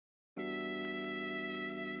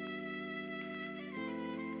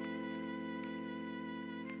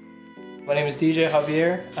My name is DJ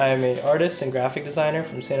Javier. I am an artist and graphic designer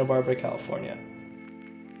from Santa Barbara, California.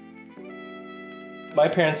 My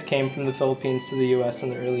parents came from the Philippines to the US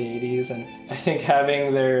in the early 80s, and I think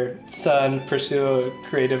having their son pursue a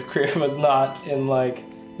creative career was not in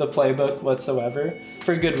the playbook whatsoever.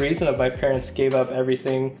 For good reason, my parents gave up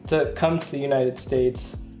everything to come to the United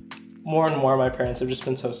States. More and more my parents have just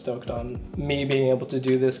been so stoked on me being able to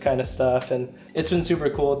do this kind of stuff, and it's been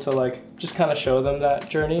super cool to just kind of show them that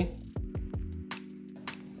journey.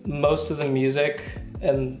 Most of the music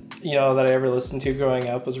that I ever listened to growing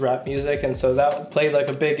up was rap music, and so that played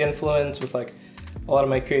a big influence with a lot of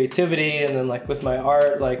my creativity, and then with my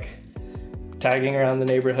art, tagging around the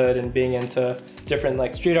neighborhood and being into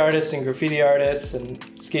different street artists and graffiti artists, and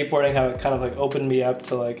skateboarding, how it kind of opened me up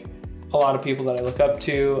to a lot of people that I look up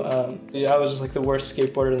to. I was just the worst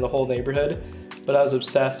skateboarder in the whole neighborhood, but I was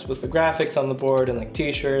obsessed with the graphics on the board and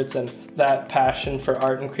t-shirts, and that passion for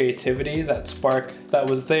art and creativity, that spark that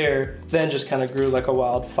was there, then just kind of grew like a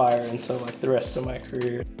wildfire into the rest of my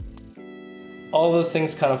career. All those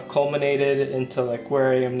things kind of culminated into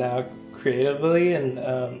where I am now creatively, and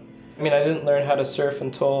I didn't learn how to surf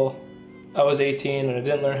until I was 18, and I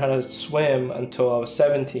didn't learn how to swim until I was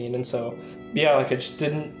 17, and so yeah, I just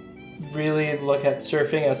didn't really look at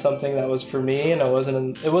surfing as something that was for me, and it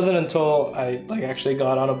wasn't until I actually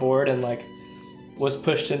got on a board and was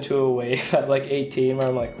pushed into a wave at 18 where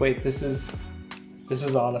I'm wait, this is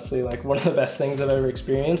honestly one of the best things I've ever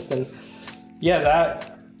experienced. And yeah,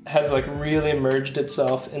 that has really merged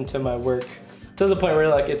itself into my work to the point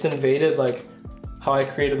where it's invaded how I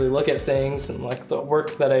creatively look at things, and the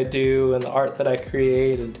work that I do and the art that I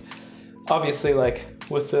create. And obviously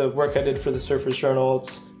with the work I did for the Surfer's Journal,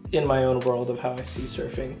 it's in my own world of how I see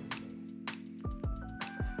surfing.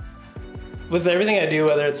 With everything I do,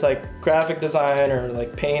 whether it's graphic design or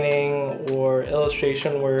painting or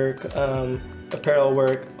illustration work, apparel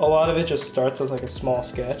work, a lot of it just starts as a small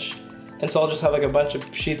sketch. And so I'll just have a bunch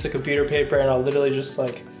of sheets of computer paper, and I'll literally just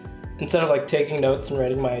instead of taking notes and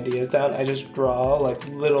writing my ideas down, I just draw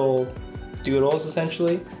little doodles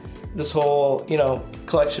essentially. This whole,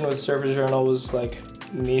 collection with Surfer's Journal was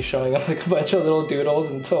me showing up a bunch of little doodles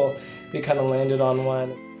until we kind of landed on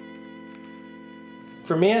one.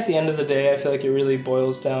 For me, at the end of the day, I feel it really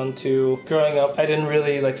boils down to growing up, I didn't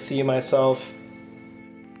really see myself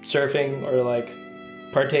surfing or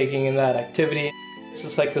partaking in that activity. It's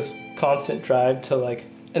just this constant drive to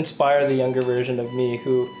inspire the younger version of me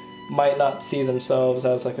who might not see themselves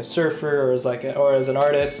as a surfer or as an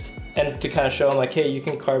artist, and to kind of show them hey, you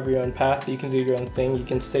can carve your own path, you can do your own thing, you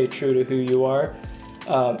can stay true to who you are.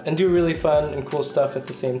 And do really fun and cool stuff at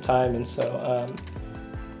the same time. And so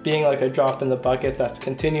being a drop in the bucket that's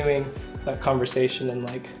continuing that conversation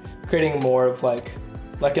and creating more of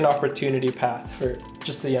an opportunity path for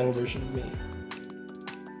just the young version of me.